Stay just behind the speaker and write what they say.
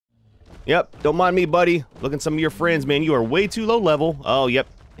Yep, don't mind me, buddy. Look at some of your friends, man. You are way too low level. Oh, yep.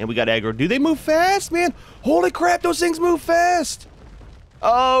 And we got aggro. Do they move fast, man? Holy crap, those things move fast.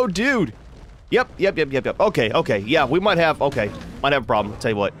 Oh, dude. Yep. Okay. Yeah, we might have a problem. I'll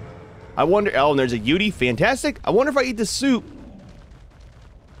tell you what. I wonder, oh, and there's a Yudi. Fantastic. I wonder if I eat the soup,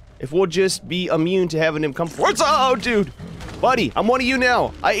 if we'll just be immune to having him come forward. Oh, dude. Buddy, I'm one of you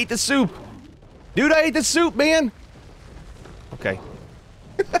now. I ate the soup. Dude, I ate the soup, man. Okay.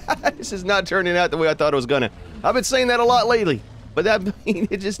 This is not turning out the way I thought it was gonna. I've been saying that a lot lately, but that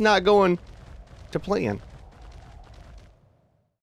it's just not going to plan.